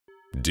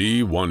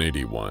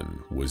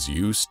D-181 was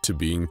used to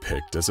being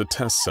picked as a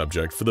test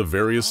subject for the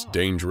various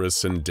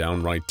dangerous and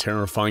downright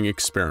terrifying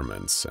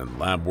experiments and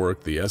lab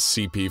work the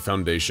SCP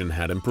Foundation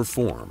had him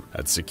perform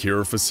at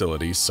Secure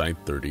Facility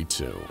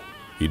Site-32.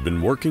 He'd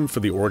been working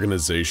for the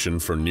organization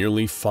for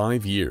nearly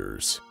 5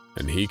 years,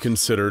 and he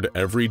considered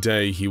every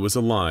day he was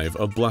alive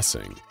a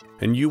blessing,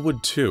 and you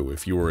would too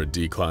if you were a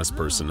D-Class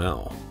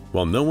personnel.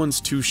 While no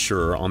one's too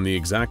sure on the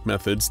exact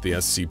methods the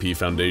SCP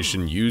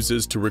Foundation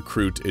uses to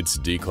recruit its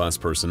D-Class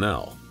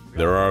personnel,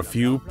 there are a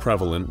few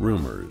prevalent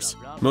rumors,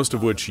 most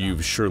of which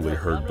you've surely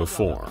heard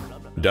before.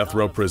 Death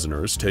row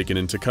prisoners taken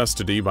into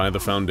custody by the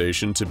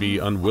Foundation to be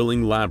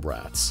unwilling lab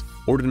rats,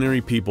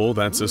 ordinary people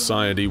that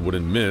society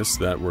wouldn't miss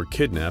that were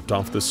kidnapped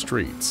off the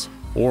streets,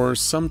 or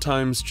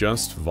sometimes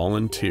just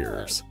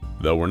volunteers.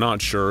 Though we're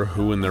not sure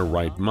who in their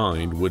right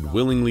mind would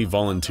willingly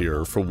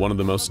volunteer for one of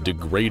the most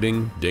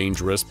degrading,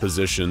 dangerous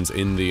positions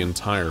in the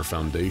entire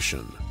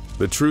Foundation.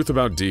 The truth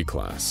about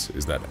D-Class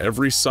is that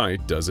every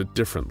site does it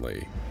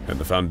differently, and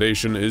the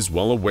Foundation is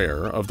well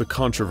aware of the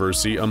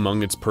controversy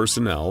among its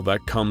personnel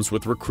that comes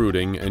with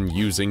recruiting and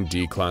using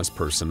D-Class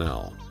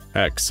personnel.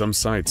 Heck, some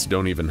sites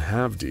don't even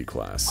have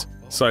D-Class,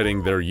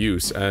 citing their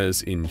use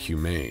as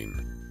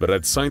inhumane. But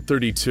at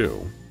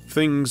Site-32,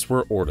 things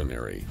were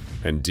ordinary,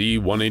 and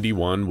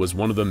D-181 was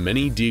one of the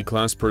many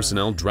D-Class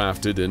personnel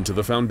drafted into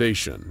the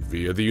Foundation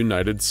via the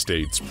United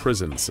States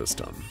prison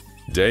system.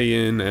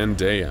 Day in and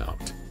day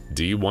out,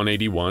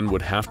 D-181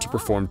 would have to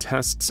perform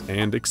tests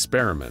and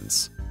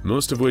experiments,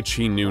 most of which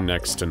he knew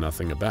next to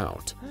nothing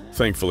about.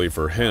 Thankfully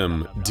for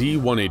him,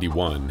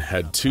 D-181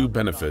 had 2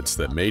 benefits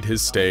that made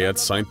his stay at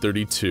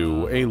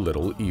Site-32 a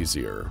little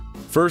easier.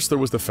 First, there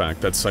was the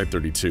fact that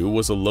Site-32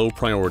 was a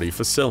low-priority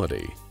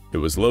facility. It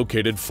was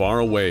located far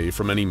away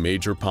from any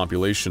major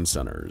population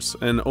centers,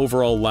 and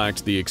overall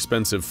lacked the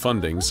expensive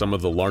funding some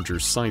of the larger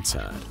sites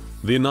had.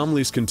 The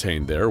anomalies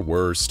contained there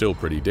were still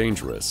pretty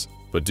dangerous,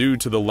 but due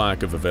to the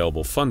lack of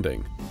available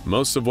funding,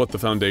 most of what the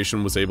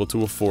Foundation was able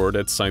to afford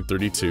at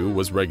Site-32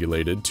 was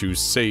regulated to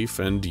safe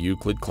and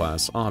Euclid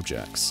Class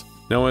objects.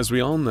 Now, as we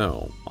all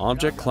know,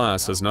 Object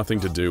Class has nothing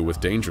to do with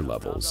danger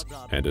levels,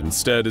 and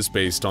instead is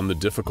based on the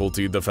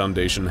difficulty the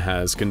Foundation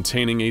has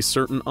containing a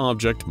certain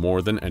object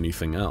more than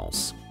anything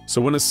else. So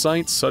when a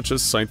site such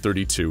as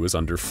Site-32 is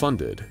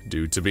underfunded,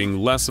 due to being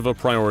less of a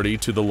priority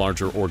to the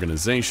larger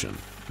organization,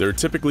 they're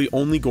typically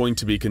only going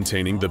to be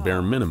containing the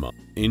bare minimum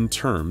in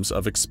terms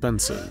of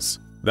expenses.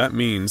 That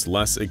means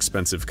less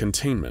expensive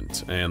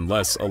containment and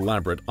less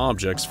elaborate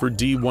objects for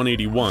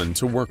D-181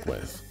 to work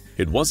with.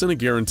 It wasn't a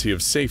guarantee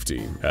of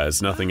safety,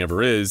 as nothing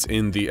ever is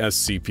in the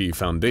SCP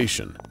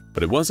Foundation,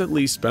 but it was at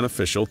least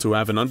beneficial to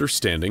have an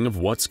understanding of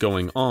what's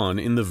going on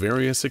in the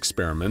various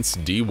experiments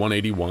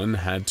D-181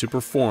 had to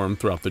perform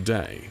throughout the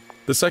day.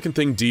 The second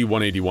thing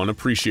D-181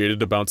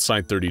 appreciated about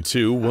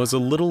Site-32 was a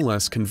little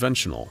less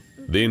conventional.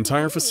 The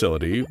entire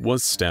facility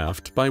was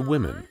staffed by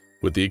women,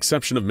 with the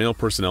exception of male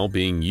personnel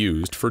being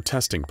used for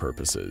testing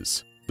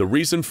purposes. The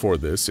reason for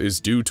this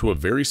is due to a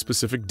very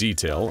specific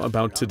detail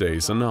about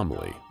today's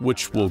anomaly,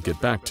 which we'll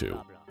get back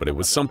to, but it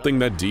was something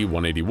that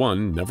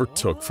D-181 never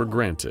took for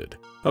granted.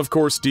 Of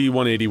course,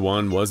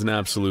 D-181 was an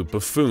absolute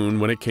buffoon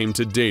when it came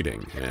to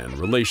dating, and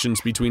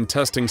relations between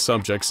testing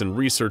subjects and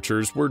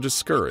researchers were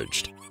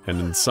discouraged, and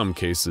in some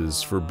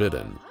cases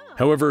forbidden.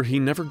 However, he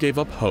never gave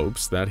up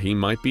hopes that he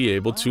might be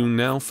able to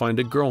now find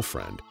a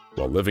girlfriend,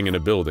 while living in a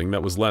building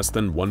that was less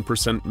than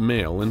 1%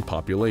 male in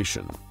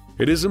population.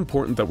 It is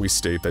important that we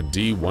state that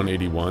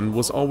D-181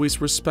 was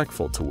always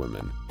respectful to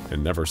women,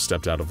 and never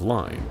stepped out of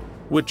line,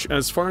 which,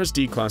 as far as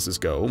D-classes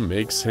go,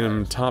 makes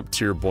him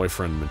top-tier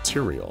boyfriend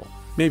material.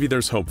 Maybe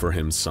there's hope for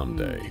him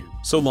someday,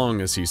 so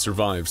long as he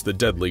survives the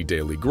deadly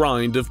daily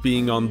grind of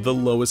being on the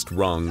lowest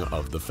rung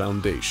of the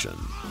Foundation.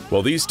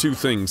 While these 2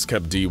 things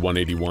kept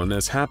D-181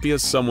 as happy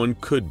as someone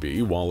could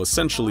be while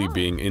essentially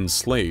being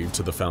enslaved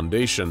to the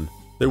Foundation,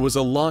 there was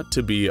a lot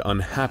to be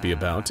unhappy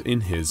about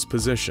in his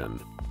position.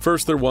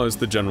 First, there was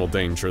the general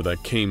danger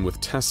that came with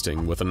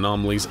testing with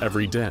anomalies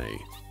every day,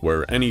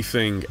 where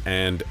anything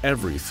and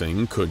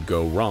everything could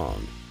go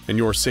wrong, and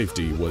your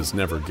safety was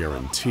never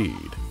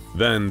guaranteed.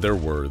 Then there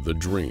were the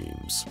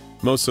dreams.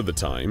 Most of the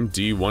time,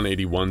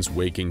 D-181's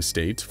waking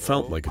state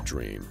felt like a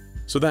dream,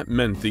 so that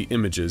meant the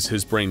images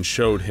his brain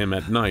showed him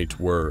at night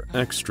were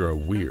extra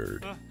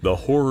weird. The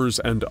horrors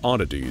and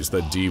oddities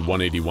that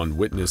D-181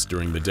 witnessed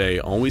during the day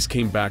always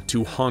came back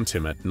to haunt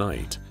him at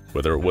night,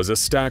 whether it was a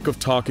stack of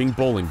talking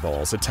bowling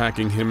balls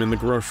attacking him in the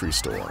grocery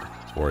store,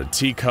 or a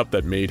teacup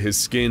that made his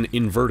skin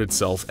invert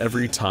itself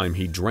every time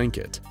he drank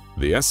it.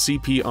 The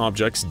SCP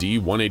objects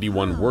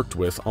D-181 worked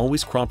with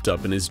always cropped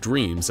up in his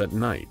dreams at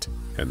night,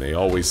 and they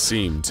always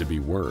seemed to be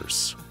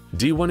worse.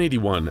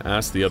 D-181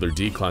 asked the other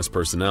D-Class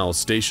personnel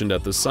stationed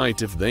at the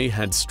site if they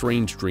had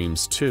strange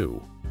dreams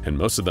too, and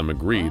most of them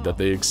agreed that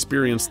they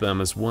experienced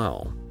them as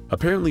well.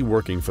 Apparently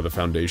working for the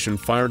Foundation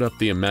fired up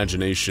the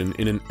imagination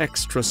in an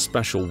extra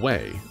special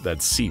way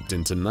that seeped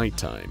into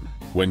nighttime,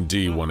 when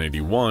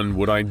D-181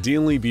 would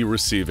ideally be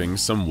receiving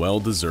some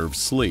well-deserved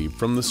sleep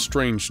from the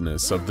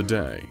strangeness of the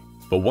day.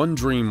 But one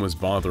dream was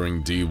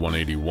bothering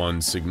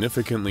D-181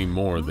 significantly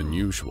more than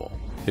usual.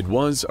 It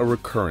was a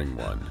recurring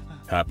one,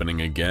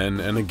 happening again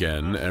and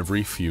again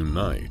every few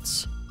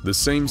nights. The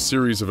same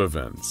series of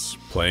events,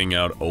 playing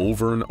out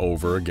over and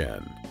over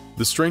again.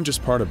 The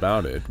strangest part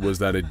about it was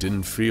that it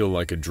didn't feel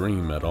like a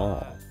dream at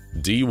all.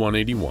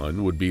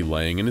 D-181 would be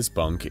laying in his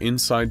bunk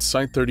inside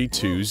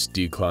Site-32's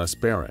D-Class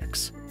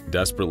barracks,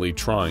 desperately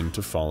trying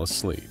to fall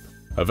asleep.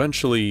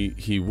 Eventually,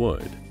 he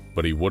would,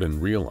 but he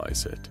wouldn't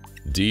realize it.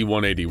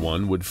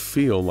 D-181 would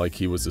feel like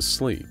he was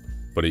asleep,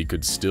 but he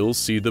could still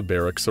see the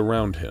barracks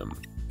around him,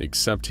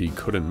 except he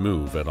couldn't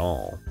move at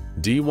all.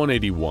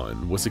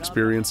 D-181 was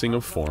experiencing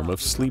a form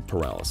of sleep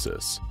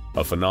paralysis,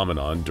 a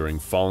phenomenon during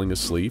falling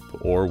asleep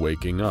or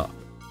waking up,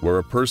 where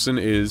a person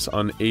is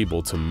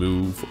unable to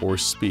move or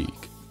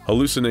speak.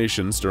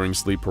 Hallucinations during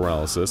sleep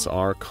paralysis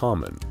are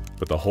common,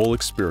 but the whole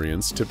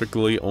experience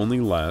typically only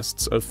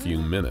lasts a few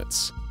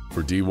minutes.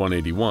 For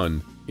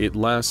D-181, it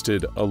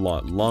lasted a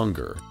lot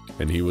longer,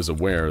 and he was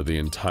aware the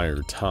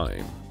entire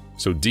time.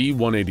 So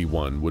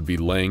D-181 would be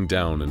laying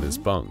down in his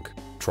bunk,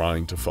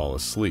 trying to fall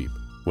asleep,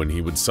 when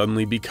he would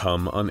suddenly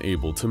become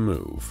unable to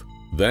move.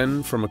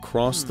 Then, from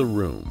across the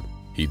room,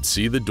 he'd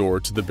see the door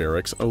to the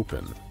barracks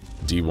open.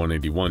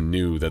 D-181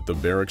 knew that the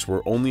barracks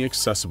were only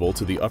accessible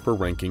to the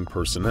upper-ranking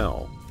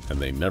personnel, and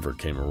they never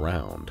came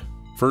around.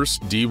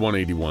 First,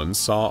 D-181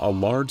 saw a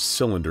large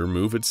cylinder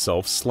move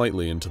itself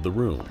slightly into the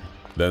room.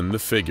 Then the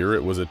figure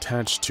it was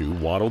attached to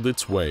waddled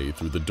its way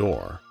through the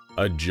door.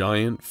 A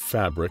giant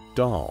fabric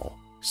doll,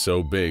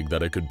 so big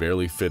that it could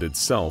barely fit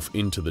itself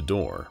into the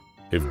door.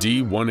 If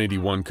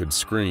D-181 could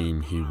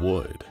scream, he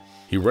would.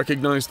 He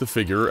recognized the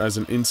figure as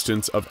an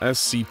instance of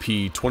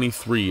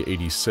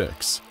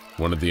SCP-2386,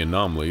 one of the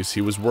anomalies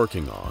he was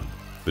working on.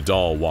 The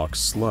doll walked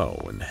slow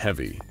and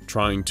heavy,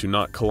 trying to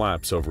not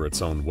collapse over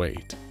its own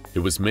weight. It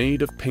was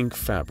made of pink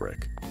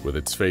fabric, with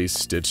its face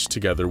stitched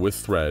together with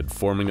thread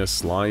forming a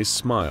sly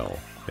smile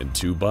and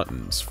 2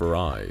 buttons for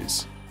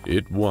eyes.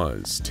 It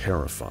was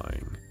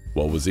terrifying.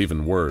 What was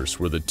even worse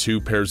were the 2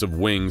 pairs of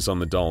wings on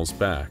the doll's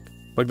back,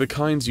 like the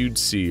kinds you'd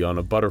see on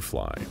a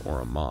butterfly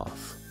or a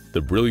moth.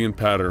 The brilliant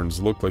patterns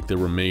looked like they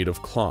were made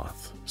of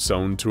cloth,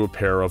 sewn to a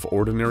pair of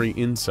ordinary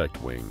insect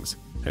wings,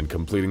 and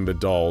completing the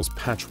doll's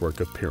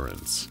patchwork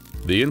appearance.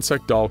 The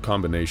insect doll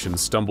combination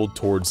stumbled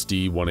towards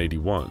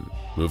D-181,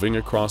 moving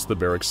across the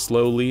barracks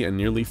slowly and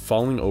nearly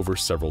falling over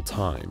several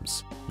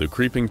times. The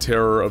creeping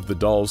terror of the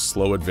doll's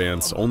slow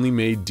advance only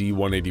made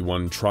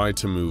D-181 try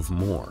to move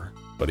more,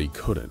 but he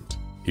couldn't.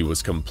 He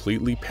was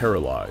completely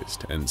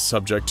paralyzed and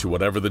subject to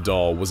whatever the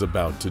doll was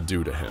about to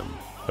do to him.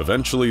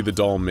 Eventually, the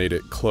doll made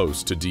it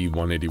close to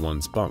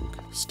D-181's bunk,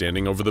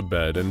 standing over the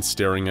bed and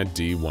staring at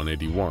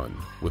D-181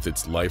 with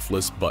its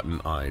lifeless,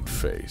 button-eyed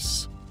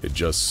face. It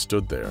just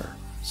stood there,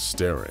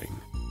 staring.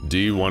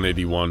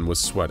 D-181 was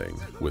sweating,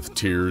 with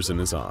tears in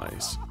his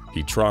eyes.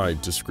 He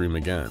tried to scream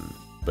again,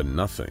 but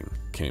nothing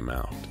came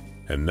out.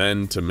 And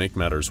then, to make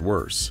matters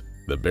worse,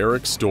 the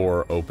barracks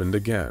door opened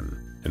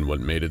again, and what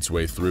made its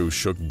way through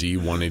shook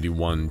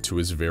D-181 to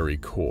his very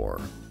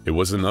core. It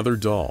was another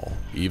doll,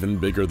 even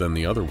bigger than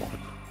the other one,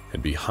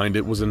 and behind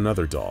it was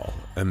another doll,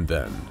 and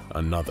then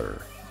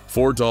another.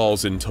 4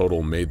 dolls in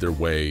total made their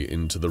way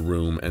into the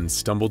room and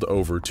stumbled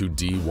over to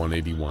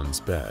D-181's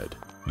bed.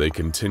 They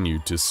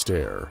continued to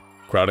stare,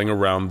 crowding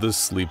around the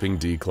sleeping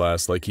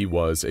D-Class like he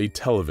was a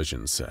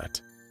television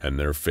set, and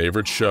their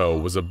favorite show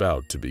was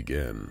about to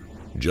begin.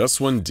 Just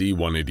when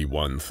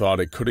D-181 thought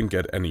it couldn't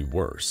get any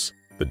worse,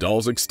 the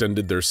dolls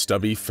extended their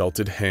stubby,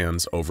 felted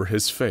hands over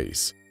his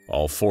face,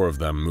 all 4 of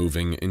them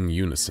moving in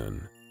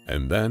unison.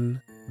 And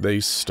then they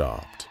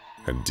stopped,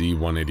 and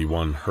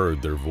D-181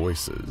 heard their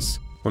voices.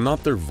 Well,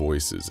 not their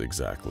voices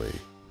exactly,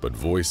 but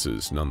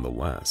voices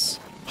nonetheless.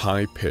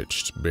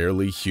 High-pitched,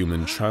 barely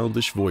human,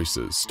 childish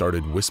voices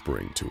started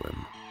whispering to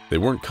him. They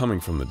weren't coming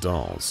from the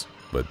dolls,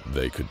 but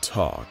they could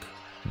talk.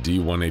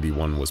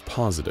 D-181 was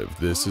positive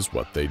this is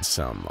what they'd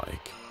sound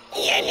like.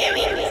 You're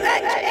doing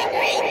such a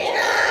great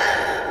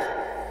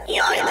job!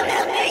 You're the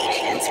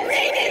Foundation's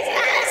greatest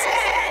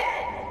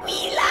asset!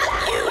 We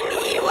love you,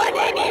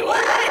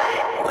 D-181!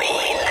 We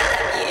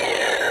love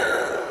you!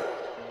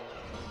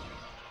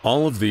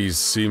 All of these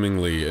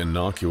seemingly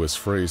innocuous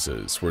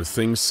phrases were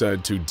things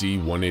said to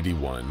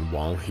D-181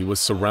 while he was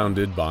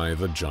surrounded by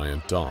the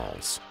giant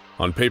dolls.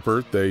 On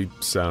paper, they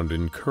sound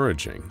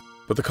encouraging,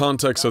 but the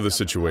context of the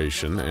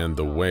situation and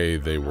the way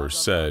they were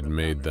said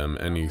made them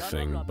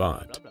anything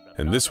but.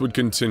 And this would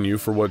continue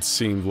for what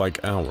seemed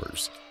like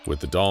hours, with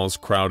the dolls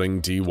crowding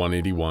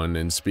D-181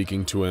 and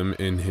speaking to him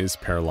in his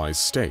paralyzed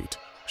state,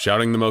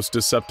 shouting the most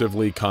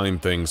deceptively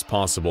kind things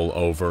possible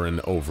over and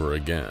over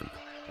again,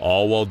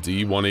 all while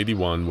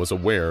D-181 was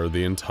aware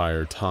the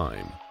entire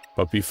time.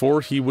 But before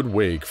he would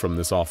wake from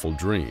this awful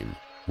dream,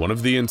 one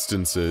of the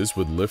instances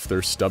would lift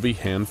their stubby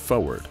hand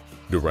forward,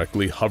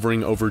 directly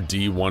hovering over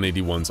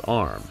D-181's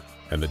arm,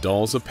 and the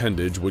doll's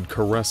appendage would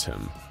caress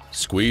him,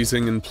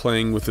 squeezing and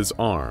playing with his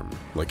arm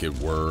like it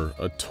were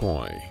a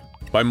toy.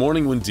 By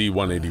morning, when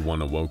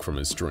D-181 awoke from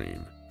his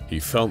dream, he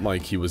felt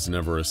like he was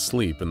never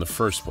asleep in the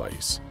first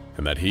place.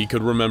 and that he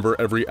could remember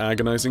every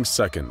agonizing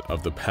second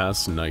of the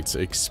past night's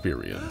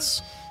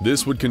experience.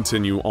 This would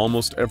continue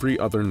almost every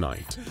other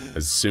night.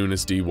 As soon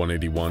as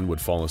D-181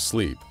 would fall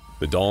asleep,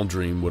 the doll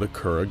dream would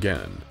occur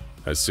again.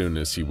 As soon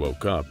as he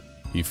woke up,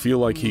 he'd feel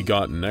like he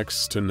got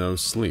next to no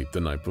sleep the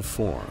night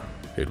before.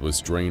 It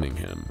was draining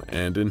him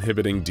and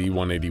inhibiting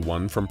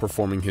D-181 from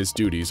performing his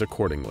duties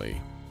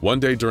accordingly. One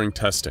day during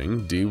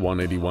testing,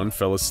 D-181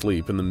 fell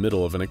asleep in the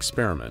middle of an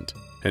experiment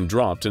and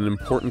dropped an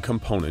important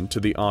component to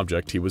the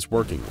object he was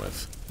working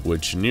with,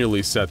 which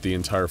nearly set the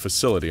entire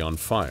facility on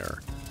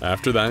fire.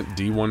 After that,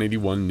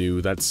 D-181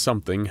 knew that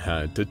something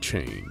had to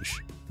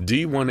change.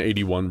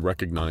 D-181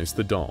 recognized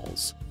the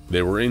dolls.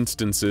 They were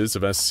instances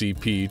of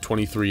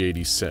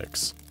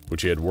SCP-2386,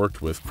 which he had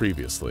worked with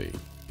previously.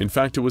 In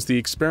fact, it was the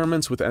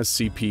experiments with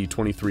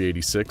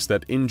SCP-2386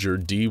 that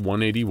injured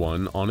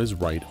D-181 on his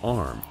right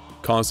arm,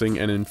 causing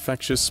an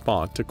infectious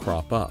spot to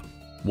crop up.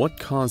 What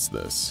caused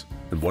this?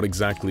 And what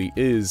exactly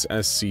is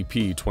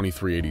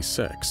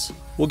SCP-2386?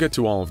 We'll get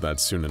to all of that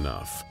soon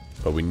enough,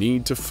 but we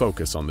need to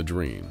focus on the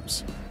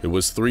dreams. It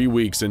was 3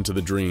 weeks into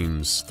the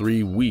dreams,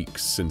 3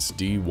 weeks since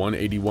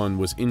D-181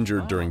 was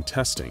injured during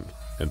testing,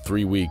 and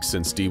 3 weeks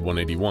since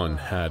D-181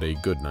 had a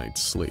good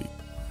night's sleep.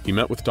 He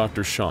met with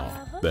Dr. Shaw,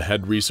 the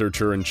head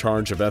researcher in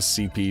charge of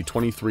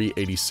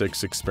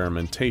SCP-2386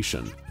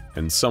 experimentation,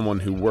 and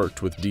someone who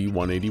worked with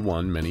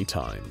D-181 many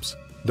times.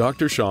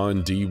 Dr. Shaw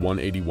and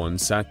D-181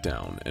 sat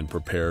down and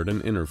prepared an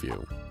interview.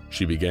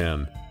 She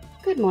began,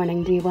 "Good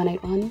morning,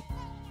 D-181.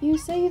 You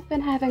say you've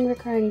been having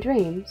recurring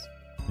dreams."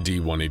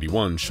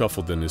 D-181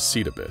 shuffled in his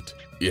seat a bit.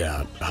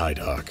 "Yeah, hi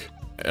Doc.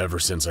 Ever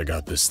since I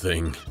got this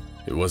thing,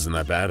 it wasn't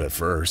that bad at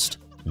first."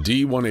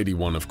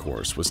 D-181, of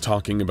course, was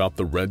talking about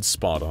the red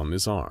spot on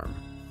his arm.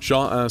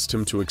 Shaw asked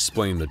him to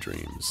explain the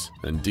dreams,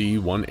 and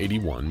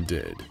D-181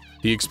 did.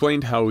 He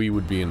explained how he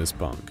would be in his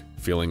bunk,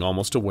 feeling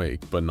almost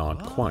awake but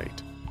not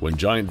quite, when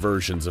giant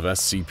versions of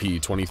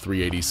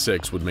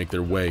SCP-2386 would make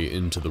their way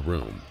into the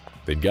room.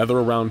 They'd gather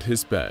around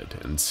his bed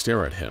and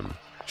stare at him,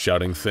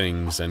 shouting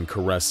things and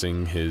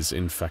caressing his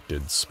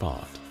infected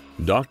spot.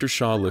 Dr.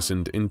 Shaw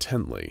listened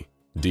intently.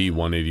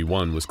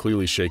 D-181 was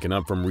clearly shaken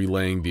up from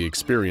relaying the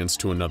experience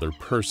to another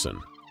person.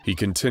 He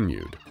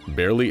continued,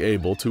 barely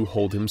able to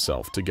hold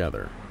himself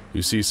together.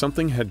 You see,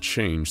 something had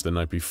changed the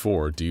night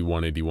before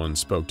D-181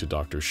 spoke to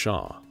Dr.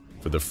 Shaw.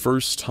 For the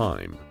first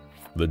time,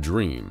 the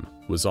dream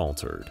was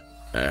altered.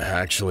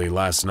 Actually,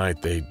 last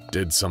night they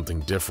did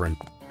something different.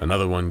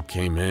 Another one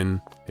came in.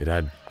 It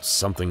had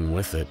something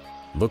with it.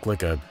 Looked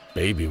like a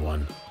baby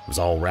one. It was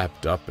all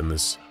wrapped up in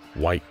this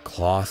white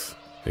cloth.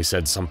 They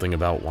said something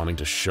about wanting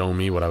to show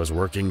me what I was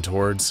working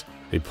towards.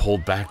 They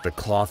pulled back the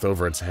cloth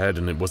over its head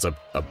and it was a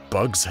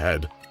bug's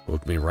head.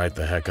 Woke me right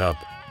the heck up.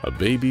 A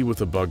baby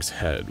with a bug's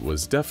head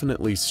was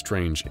definitely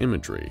strange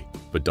imagery,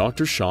 but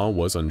Dr. Shaw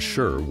was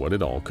unsure what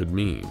it all could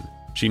mean.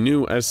 She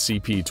knew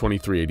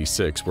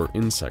SCP-2386 were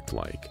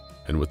insect-like,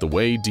 and with the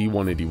way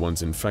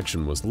D-181's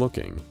infection was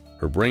looking,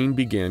 her brain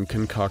began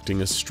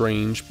concocting a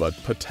strange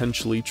but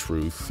potentially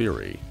true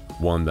theory,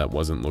 one that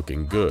wasn't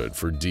looking good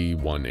for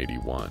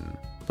D-181.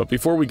 But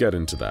before we get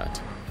into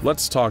that,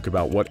 let's talk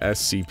about what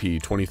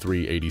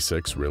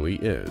SCP-2386 really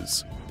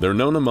is. They're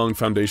known among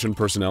Foundation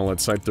personnel at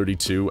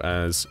Site-32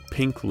 as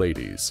Pink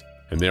Ladies,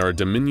 and they are a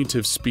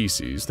diminutive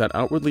species that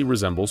outwardly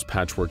resembles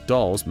patchwork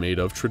dolls made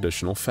of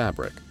traditional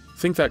fabric.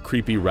 Think that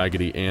creepy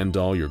Raggedy Ann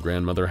doll your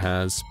grandmother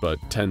has, but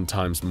 10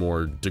 times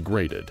more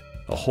degraded,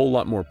 a whole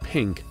lot more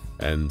pink,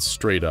 and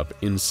straight-up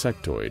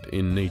insectoid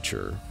in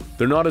nature.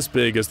 They're not as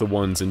big as the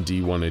ones in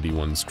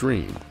D-181's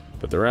dream,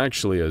 but they're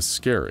actually as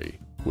scary,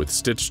 with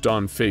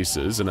stitched-on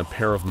faces and a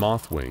pair of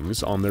moth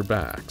wings on their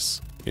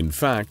backs. In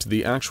fact,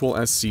 the actual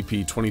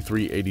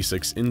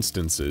SCP-2386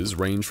 instances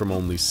range from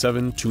only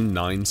 7 to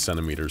 9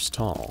 centimeters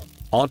tall.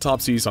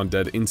 Autopsies on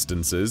dead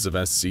instances of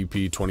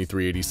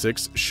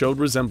SCP-2386 showed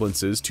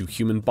resemblances to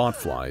human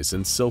botflies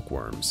and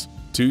silkworms,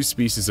 two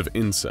species of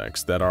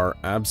insects that are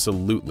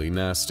absolutely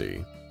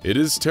nasty. It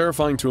is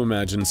terrifying to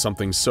imagine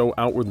something so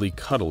outwardly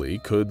cuddly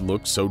could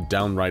look so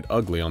downright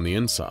ugly on the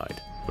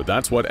inside. But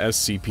that's what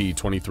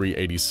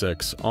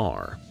SCP-2386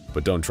 are.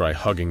 But don't try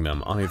hugging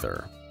them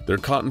either. Their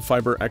cotton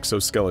fiber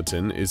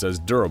exoskeleton is as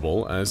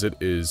durable as it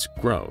is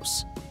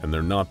gross, and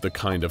they're not the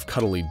kind of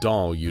cuddly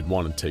doll you'd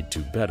want to take to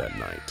bed at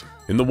night.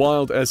 In the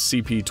wild,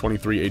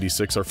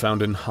 SCP-2386 are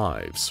found in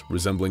hives,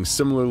 resembling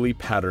similarly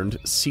patterned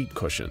seat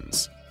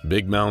cushions.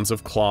 Big mounds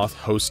of cloth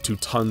host to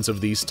tons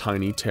of these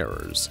tiny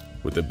terrors,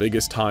 with the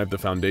biggest hive the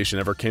Foundation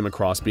ever came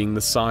across being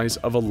the size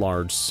of a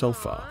large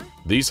sofa.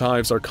 These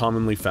hives are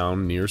commonly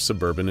found near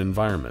suburban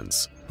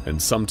environments,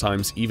 and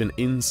sometimes even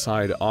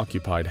inside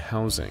occupied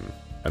housing.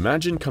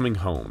 Imagine coming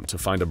home to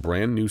find a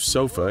brand new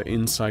sofa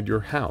inside your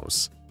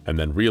house, and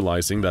then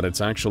realizing that it's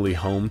actually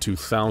home to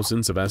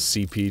thousands of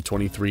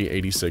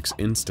SCP-2386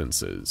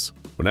 instances.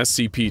 When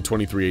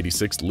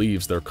SCP-2386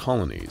 leaves their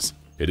colonies,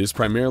 it is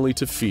primarily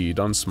to feed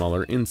on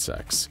smaller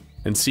insects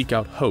and seek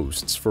out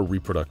hosts for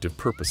reproductive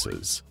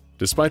purposes.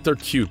 Despite their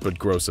cute but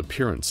gross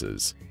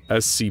appearances,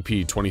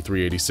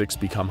 SCP-2386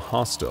 become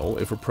hostile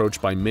if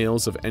approached by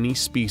males of any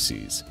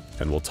species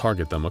and will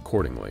target them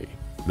accordingly.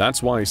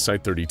 That's why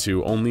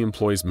Site-32 only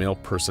employs male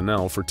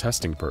personnel for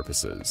testing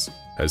purposes.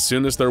 As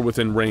soon as they're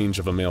within range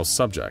of a male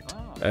subject,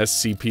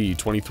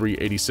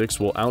 SCP-2386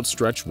 will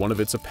outstretch one of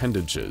its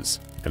appendages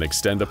and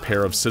extend a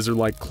pair of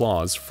scissor-like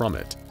claws from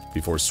it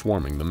before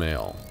swarming the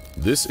male.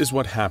 This is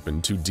what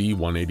happened to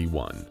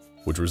D-181,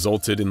 which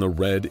resulted in the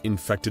red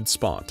infected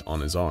spot on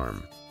his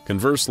arm.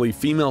 Conversely,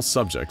 female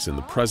subjects in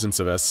the presence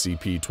of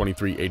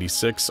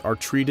SCP-2386 are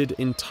treated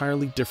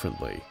entirely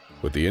differently,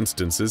 with the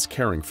instances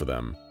caring for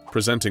them,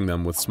 presenting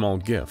them with small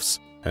gifts,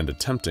 and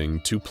attempting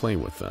to play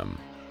with them.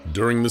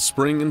 During the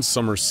spring and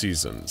summer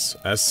seasons,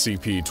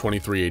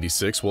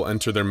 SCP-2386 will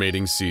enter their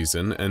mating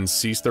season and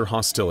cease their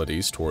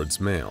hostilities towards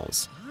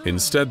males.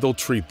 Instead, they'll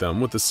treat them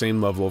with the same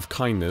level of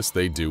kindness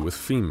they do with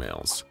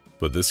females.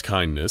 But this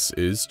kindness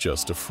is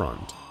just a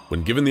front.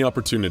 When given the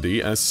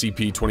opportunity,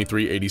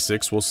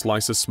 SCP-2386 will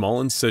slice a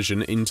small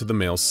incision into the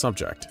male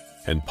subject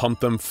and pump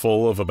them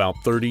full of about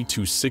 30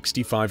 to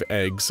 65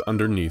 eggs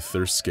underneath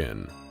their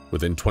skin.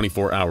 Within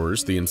 24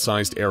 hours, the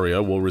incised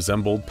area will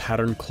resemble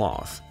patterned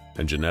cloth,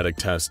 and genetic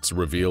tests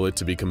reveal it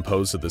to be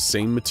composed of the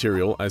same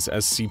material as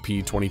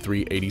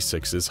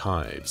SCP-2386's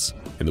hives.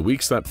 In the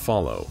weeks that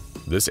follow,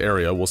 this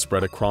area will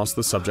spread across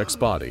the subject's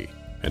body,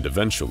 and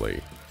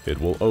eventually, it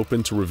will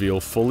open to reveal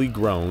fully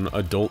grown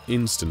adult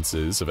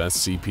instances of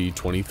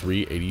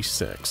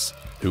SCP-2386,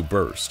 who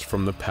burst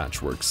from the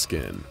patchwork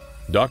skin.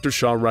 Dr.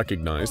 Shaw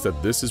recognized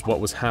that this is what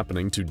was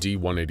happening to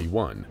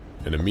D-181,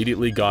 and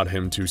immediately got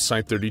him to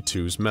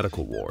Site-32's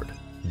medical ward.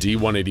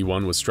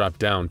 D-181 was strapped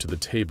down to the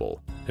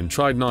table, and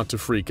tried not to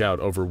freak out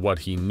over what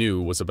he knew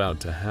was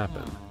about to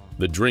happen.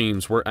 The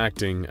dreams were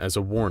acting as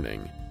a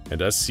warning, and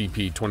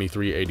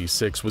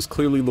SCP-2386 was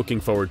clearly looking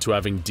forward to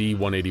having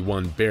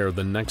D-181 bear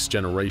the next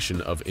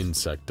generation of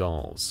insect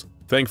dolls.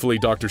 Thankfully,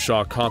 Dr.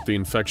 Shaw caught the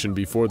infection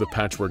before the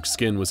patchwork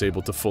skin was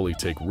able to fully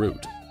take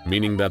root,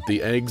 meaning that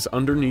the eggs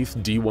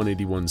underneath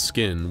D-181's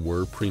skin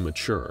were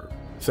premature.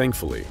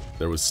 Thankfully,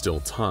 there was still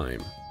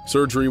time.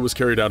 Surgery was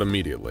carried out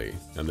immediately,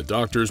 and the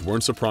doctors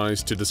weren't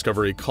surprised to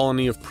discover a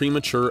colony of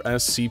premature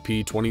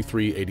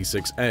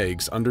SCP-2386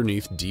 eggs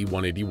underneath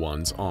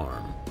D-181's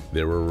arm.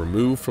 They were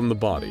removed from the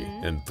body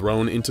and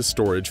thrown into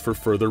storage for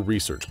further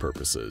research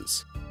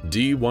purposes.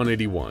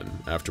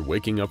 D-181, after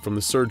waking up from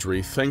the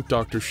surgery, thanked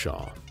Dr.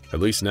 Shaw.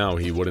 At least now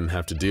he wouldn't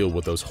have to deal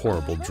with those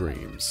horrible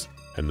dreams,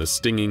 and the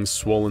stinging,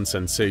 swollen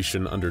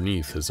sensation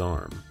underneath his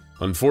arm.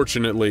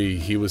 Unfortunately,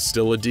 he was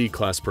still a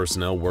D-Class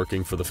personnel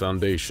working for the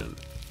Foundation,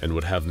 and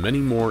would have many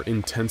more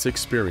intense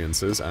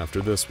experiences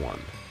after this one.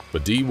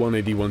 But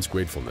D-181's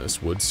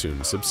gratefulness would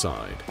soon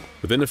subside.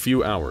 Within a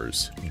few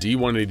hours,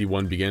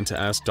 D-181 began to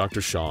ask Dr.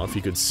 Shaw if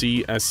he could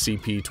see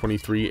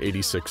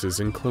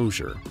SCP-2386's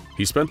enclosure.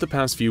 He spent the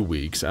past few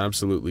weeks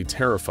absolutely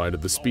terrified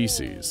of the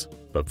species,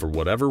 but for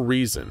whatever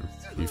reason,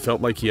 he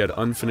felt like he had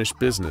unfinished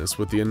business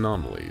with the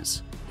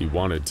anomalies. He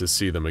wanted to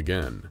see them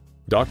again.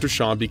 Dr.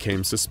 Shaw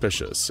became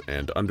suspicious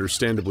and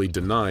understandably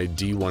denied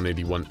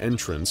D-181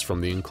 entrance from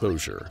the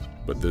enclosure,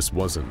 but this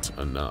wasn't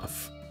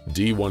enough.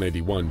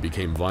 D-181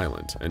 became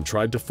violent and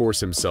tried to force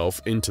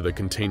himself into the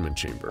containment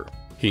chamber.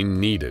 He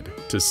needed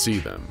to see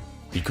them.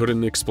 He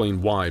couldn't explain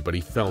why, but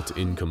he felt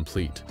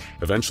incomplete.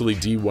 Eventually,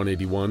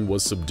 D-181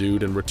 was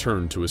subdued and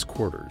returned to his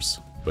quarters,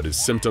 but his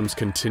symptoms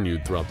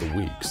continued throughout the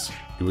weeks.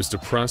 He was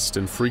depressed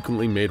and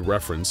frequently made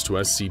reference to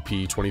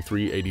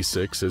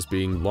SCP-2386 as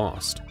being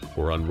lost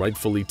or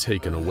unrightfully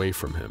taken away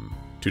from him.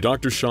 To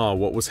Dr. Shaw,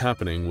 what was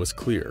happening was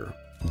clear.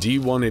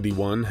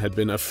 D-181 had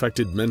been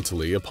affected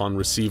mentally upon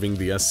receiving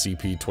the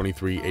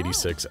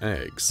SCP-2386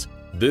 eggs.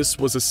 This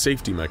was a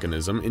safety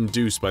mechanism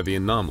induced by the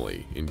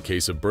anomaly in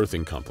case of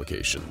birthing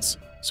complications,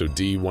 so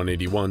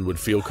D-181 would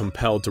feel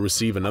compelled to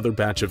receive another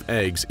batch of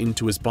eggs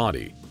into his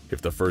body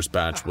if the first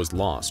batch was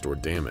lost or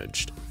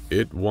damaged.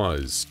 It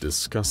was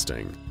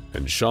disgusting,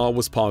 and Shaw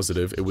was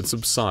positive it would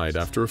subside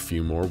after a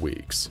few more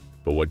weeks.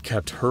 But what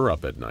kept her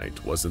up at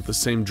night wasn't the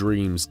same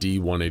dreams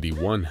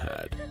D-181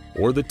 had,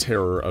 or the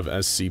terror of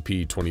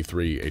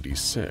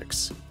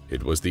SCP-2386.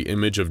 It was the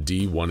image of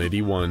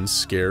D-181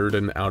 scared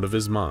and out of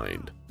his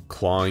mind,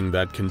 clawing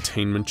that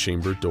containment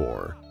chamber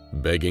door,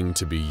 begging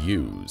to be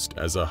used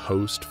as a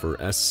host for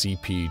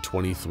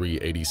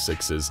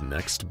SCP-2386's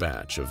next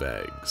batch of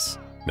eggs.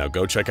 Now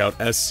go check out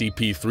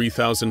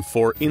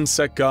SCP-3004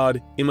 Insect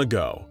God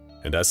Imago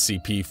and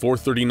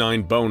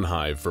SCP-439 Bone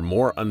Hive for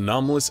more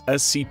anomalous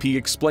SCP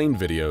Explained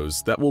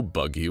videos that will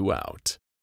bug you out.